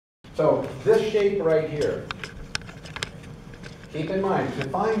So this shape right here, keep in mind, to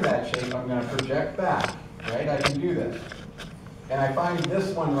find that shape, I'm going to project back, right? I can do this. And I find this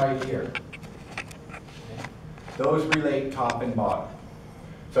one right here. Those relate top and bottom.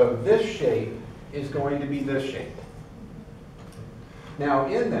 So this shape is going to be this shape. Now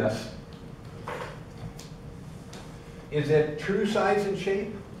in this, is it true size and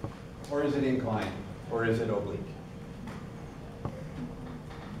shape, or is it inclined, or is it oblique?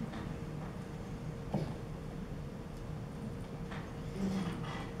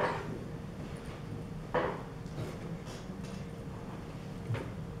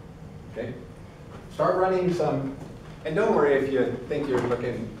 Okay. Start running some, and don't worry if you think you're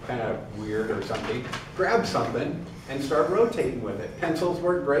looking kind of weird or something. Grab something and start rotating with it. Pencils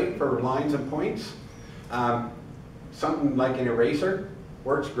work great for lines and points. Something like an eraser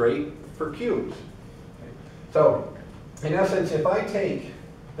works great for cubes. Okay. So, in essence, if I take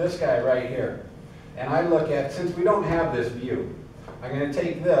this guy right here, and I look at, since we don't have this view, I'm going to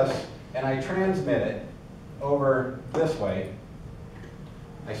take this and I transmit it over this way.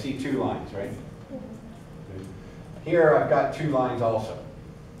 I see two lines, right? Here I've got two lines also.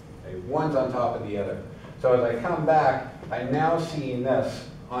 Okay, one's on top of the other. So as I come back, I'm now seeing this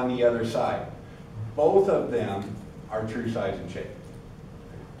on the other side. Both of them are true size and shape.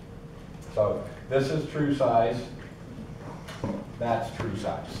 So this is true size, that's true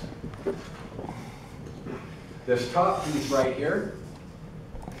size. This top piece right here,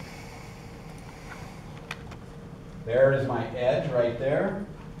 there is my edge right there.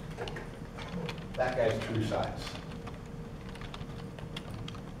 That guy's true size.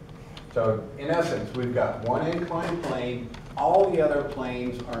 So in essence, we've got one inclined plane. All the other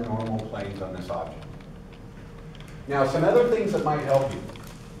planes are normal planes on this object. Now, some other things that might help you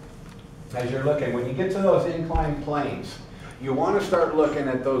as you're looking, when you get to those inclined planes, you want to start looking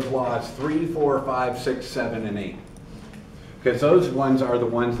at those laws 3, 4, 5, 6, 7, and 8. Because those ones are the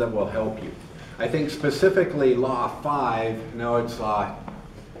ones that will help you. I think specifically law 5, no, it's law,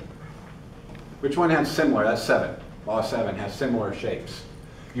 which one has similar? That's 7. Law 7 has similar shapes.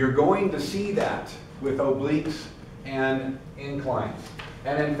 You're going to see that with obliques and inclines.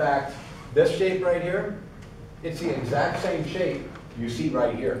 And in fact, this shape right here, it's the exact same shape you see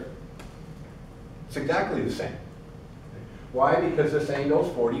right here. It's exactly the same. Why? Because this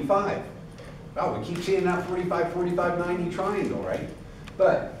angle's 45. Oh, we keep seeing that 45, 45, 90 triangle, right?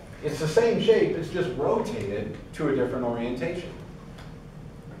 But it's the same shape, it's just rotated to a different orientation.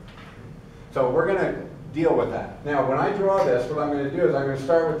 So we're going to deal with that. Now, when I draw this, what I'm going to do is I'm going to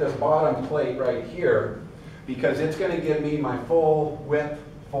start with this bottom plate right here, because it's going to give me my full width,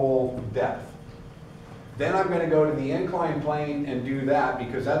 full depth. Then I'm going to go to the inclined plane and do that,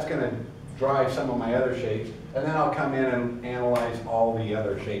 because that's going to drive some of my other shapes. And then I'll come in and analyze all the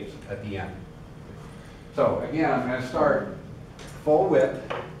other shapes at the end. So again, I'm going to start full width,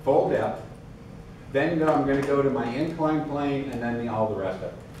 full depth. Then I'm going to go to my inclined plane and then all the rest of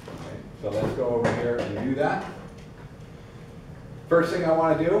it. Okay. So let's go over here and do that. First thing I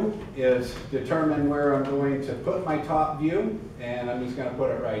want to do is determine where I'm going to put my top view, and I'm just going to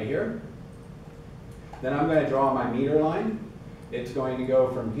put it right here. Then I'm going to draw my meter line. It's going to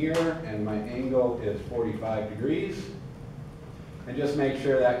go from here, and my angle is 45 degrees. And just make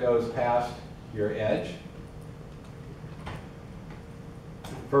sure that goes past your edge.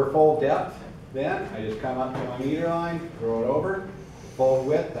 For full depth, then, I just come up to my meter line, throw it over. Full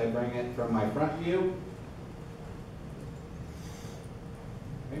width, I bring it from my front view.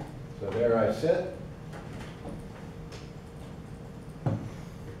 Okay, so there I sit.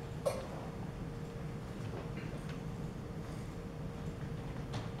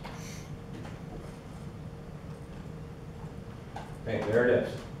 Okay, there it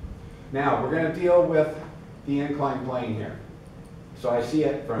is. Now, we're going to deal with the inclined plane here. So I see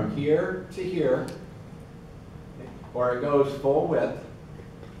it from here to here, or it goes full width,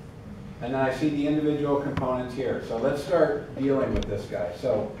 and then I see the individual components here. So let's start dealing with this guy.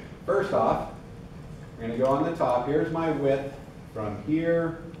 So first off, we're going to go on the top. Here's my width from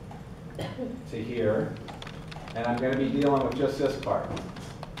here to here, and I'm going to be dealing with just this part,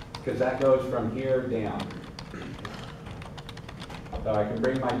 because that goes from here down. So I can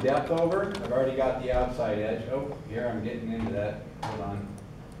bring my depth over. I've already got the outside edge. Oh, here I'm getting into that. Hold on.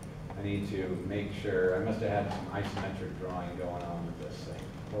 I need to make sure. I must have had some isometric drawing going on with this thing.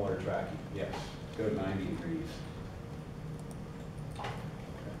 Polar tracking. Yes. Let's go 90 degrees. Okay.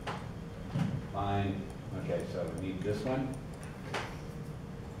 Line. Okay, so we need this one. Okay.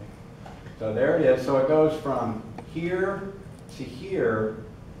 So there it is. So it goes from here to here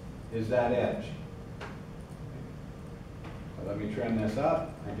is that edge. So let me trim this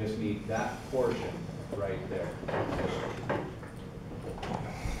up. I just need that portion right there.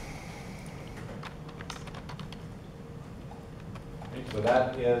 Okay, so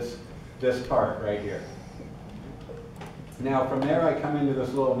that is this part right here. Now from there I come into this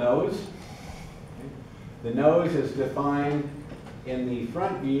little nose. The nose is defined in the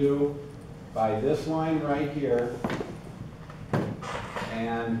front view by this line right here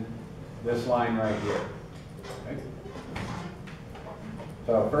and this line right here. Okay?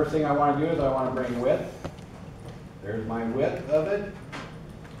 So first thing I want to do is I want to bring width. There's my width of it.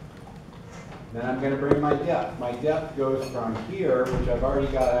 Then I'm going to bring my depth. My depth goes from here, which I've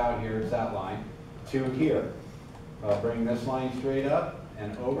already got out here, it's that line, to here. I'll bring this line straight up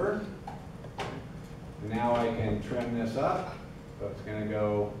and over. Now I can trim this up, so it's going to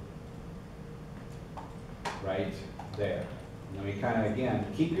go right there. And then we kind of, again,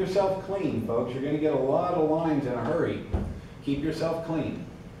 keep yourself clean, folks. You're going to get a lot of lines in a hurry. Keep yourself clean.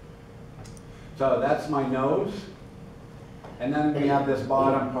 So that's my nose. And then we have this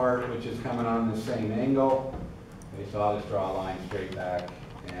bottom part, which is coming on the same angle. Okay, so I'll just draw a line straight back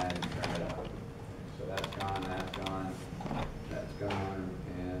and trim it up. So that's gone, that's gone,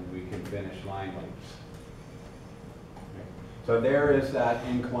 and we can finish line lengths. Okay. So there is that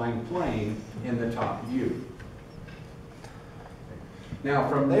inclined plane in the top view. Now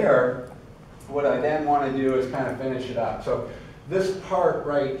from there, what I then want to do is kind of finish it up. So this part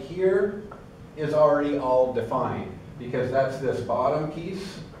right here is already all defined because that's this bottom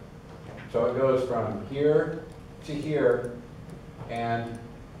piece. So it goes from here to here and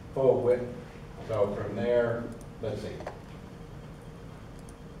full width. So from there, let's see,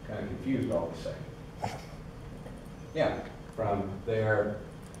 kind of confused all of a second. Yeah, from there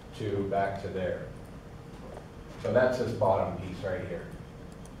to back to there. So that's this bottom piece right here.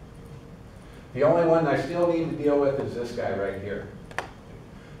 The only one I still need to deal with is this guy right here.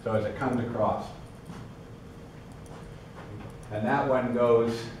 So as it comes across. And that one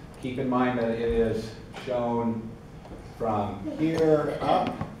goes, keep in mind that it is shown from here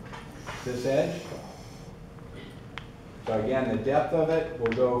up, this edge. So again, the depth of it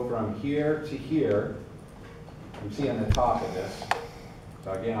will go from here to here. You see on the top of this.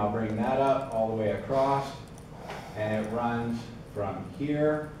 So again, I'll bring that up all the way across, and it runs from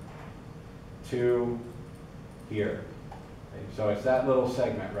here to here. Okay, so it's that little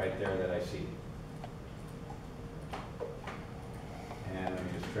segment right there that I see. And let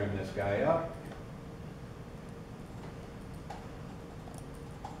me just trim this guy up.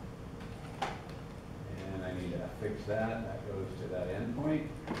 And I need to fix that. That goes to that end point.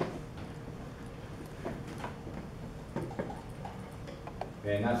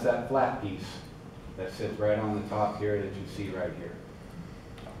 Okay, and that's that flat piece that sits right on the top here that you see right here.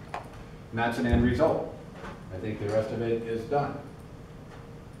 And that's an end result. I think the rest of it is done.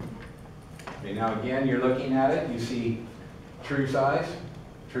 Okay, now again, you're looking at it, you see true size,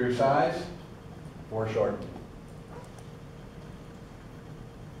 foreshortened.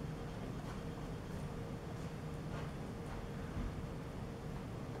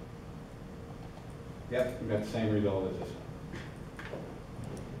 Yep, we've got the same result as this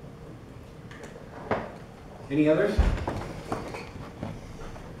one. Any others?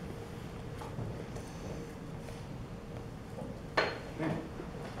 Okay.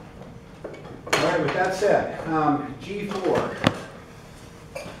 All right, with that said, G4.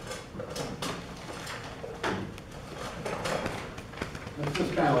 Let's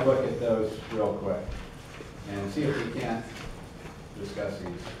just kind of look at those real quick and see if we can't discuss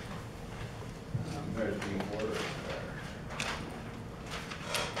these. There's G4.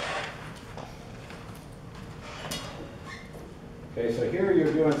 Okay, so here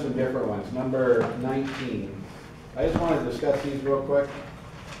you're doing some different ones. Number 19. I just want to discuss these real quick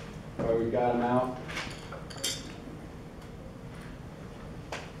while we've got them out.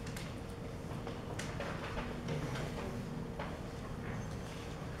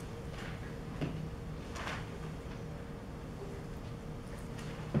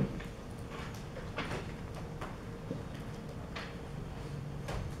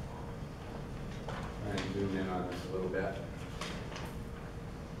 Zoom in on this a little bit.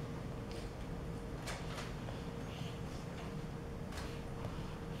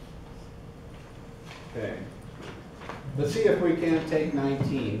 Okay. Let's see if we can't take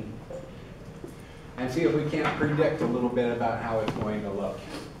 19 and see if we can't predict a little bit about how it's going to look.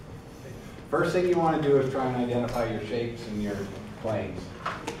 First thing you want to do is try and identify your shapes and your planes.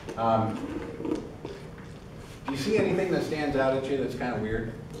 Do you see anything that stands out at you that's kind of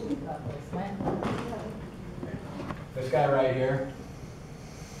weird? This guy right here,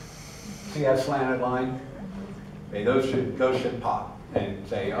 see that slanted line? Okay, those should pop and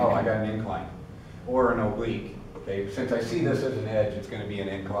say, oh, I got an incline or an oblique. Okay, since I see this as an edge, it's going to be an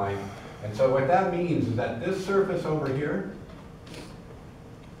incline. And so what that means is that this surface over here,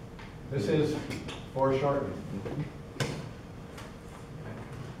 this is foreshortened.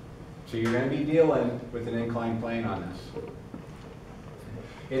 So you're going to be dealing with an inclined plane on this.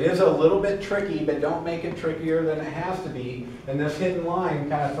 It is a little bit tricky, but don't make it trickier than it has to be. And this hidden line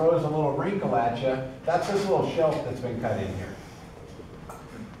kind of throws a little wrinkle at you. That's this little shelf that's been cut in here.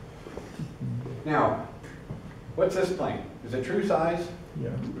 Now, what's this plane? Is it true size? Yeah.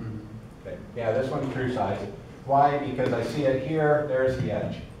 Okay. Yeah, this one's true size. Why? Because I see it here, there's the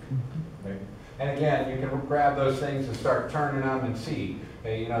edge. Okay. And again, you can grab those things and start turning them and see.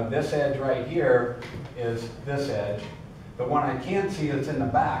 Okay, you know, this edge right here is this edge. The one I can't see that's in the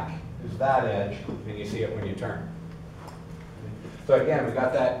back is that edge, and you see it when you turn. So again, we've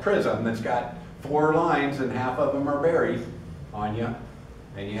got that prism that's got 4 lines and half of them are buried on you,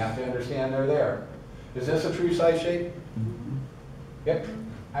 and you have to understand they're there. Is this a true size shape? Mm-hmm. Yep.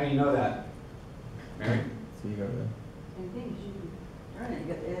 How do you know that, Mary? So you got the Same thing, you turn it, you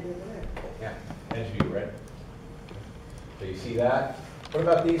got the edge over there. Yeah, edge view, right? So you see that? What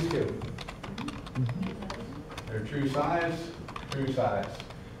about these two? They're true size, true size.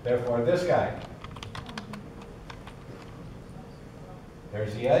 Therefore, this guy.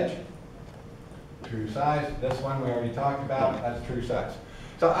 There's the edge, true size. This one we already talked about, that's true size.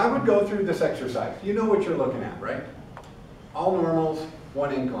 So I would go through this exercise. You know what you're looking at, right? All normals,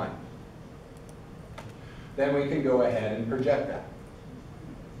 1 incline. Then we can go ahead and project that.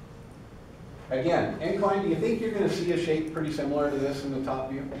 Again, incline, do you think you're going to see a shape pretty similar to this in the top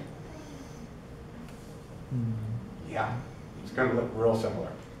view? Yeah, it's going to look real similar.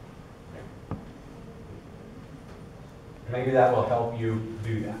 Maybe that will help you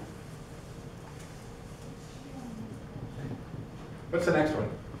do that. What's the next one?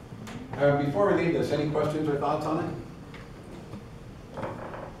 Before we leave this, any questions or thoughts on it?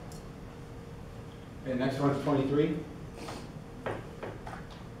 Okay, next one's 23.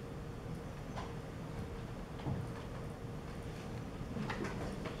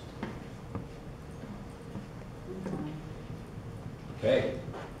 Okay.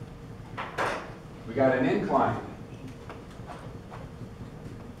 We got an incline.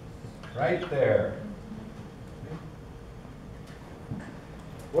 Right there.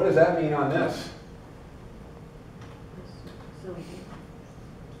 What does that mean on this?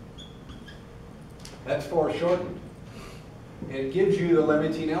 That's foreshortened. It gives you the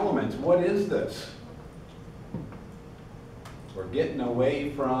limiting elements. What is this? We're getting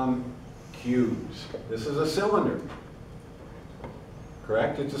away from cubes. This is a cylinder.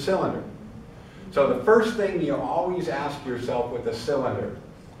 Correct? It's a cylinder. So the first thing you always ask yourself with a cylinder,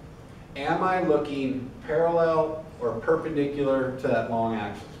 am I looking parallel or perpendicular to that long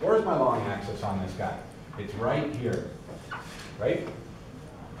axis? Where's my long axis on this guy? It's right here, right?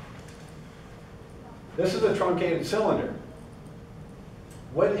 This is a truncated cylinder.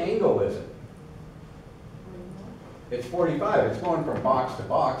 What angle is it? It's 45. It's going from box to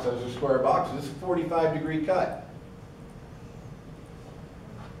box. Those are square boxes. This is a 45-degree cut.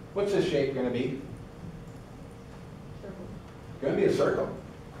 What's this shape going to be? It's going to be a circle.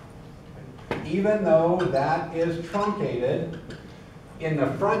 Even though that is truncated, in the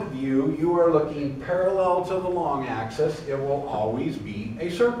front view, you are looking parallel to the long axis. It will always be a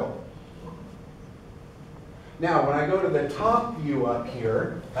circle. Now, when I go to the top view up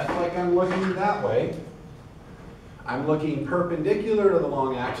here, that's like I'm looking that way. I'm looking perpendicular to the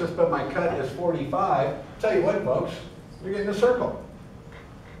long axis, but my cut is 45. Tell you what, folks, you're getting a circle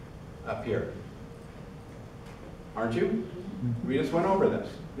up here. Aren't you? We just went over this.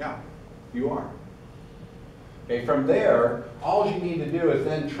 Yeah, you are. Okay, from there, all you need to do is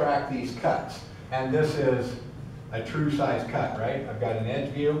then track these cuts. And this is a true size cut, right? I've got an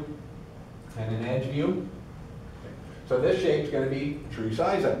edge view and an edge view. So this shape's going to be true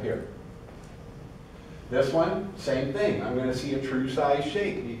size up here. This one, same thing. I'm going to see a true size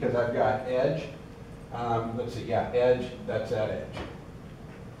shape because I've got edge. Let's see, yeah, edge, that's that edge.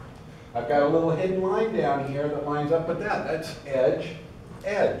 I've got a little hidden line down here that lines up with that. That's edge,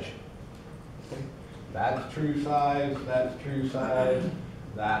 edge. That's true size, that's true size,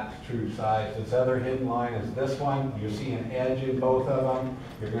 that's true size. This other hidden line is this one. You see an edge in both of them.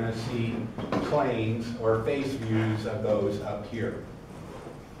 You're going to see planes or face views of those up here.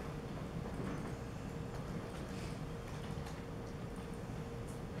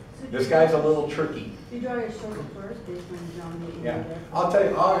 This guy's a little tricky. You draw your circle first based on the geometry. Yeah, I'll tell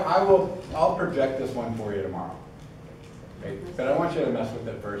you, I'll project this one for you tomorrow. Okay? But I want you to mess with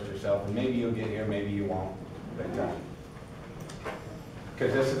it first yourself, and maybe you'll get here, maybe you won't.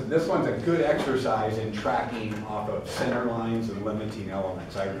 Because this one's a good exercise in tracking off of center lines and limiting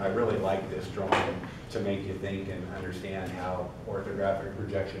elements. I really like this drawing to make you think and understand how orthographic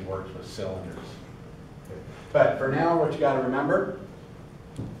projection works with cylinders. But for now, what you got to remember,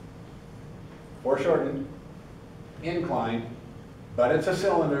 foreshortened, incline, but it's a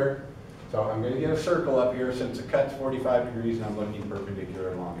cylinder. So I'm going to get a circle up here since the cut's 45 degrees and I'm looking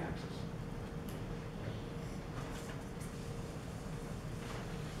perpendicular along axis.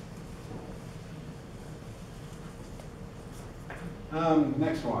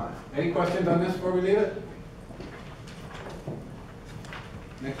 Next one. Any questions on this before we leave it?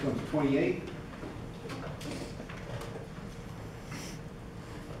 Next one's 28.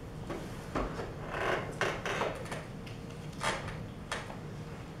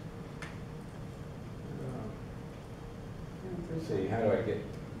 Let's see, how do I get this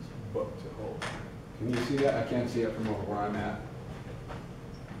book to hold? Can you see that? I can't see it from where I'm at.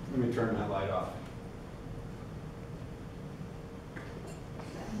 Let me turn that light off.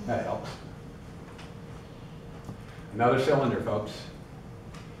 That helps. Another cylinder, folks.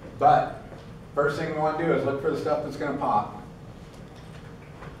 But first thing we want to do is look for the stuff that's going to pop.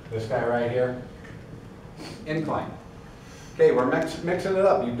 This guy right here, incline. Okay, we're mixing it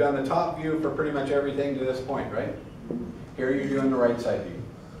up. You've done the top view for pretty much everything to this point, right? Here you're doing the right side view.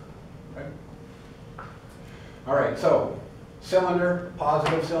 Okay. All right, so cylinder,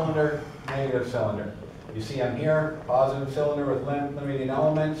 positive cylinder, negative cylinder. You see I'm here, positive cylinder with limiting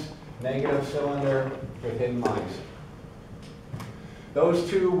elements, negative cylinder with hidden lines. Those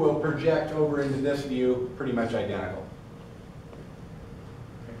two will project over into this view pretty much identical.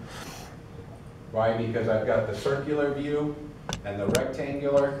 Why? Because I've got the circular view and the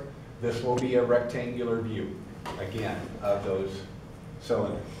rectangular. This will be a rectangular view, again, of those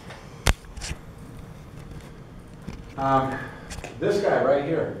cylinders. This guy right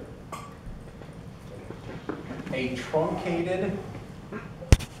here, a truncated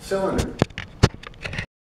cylinder.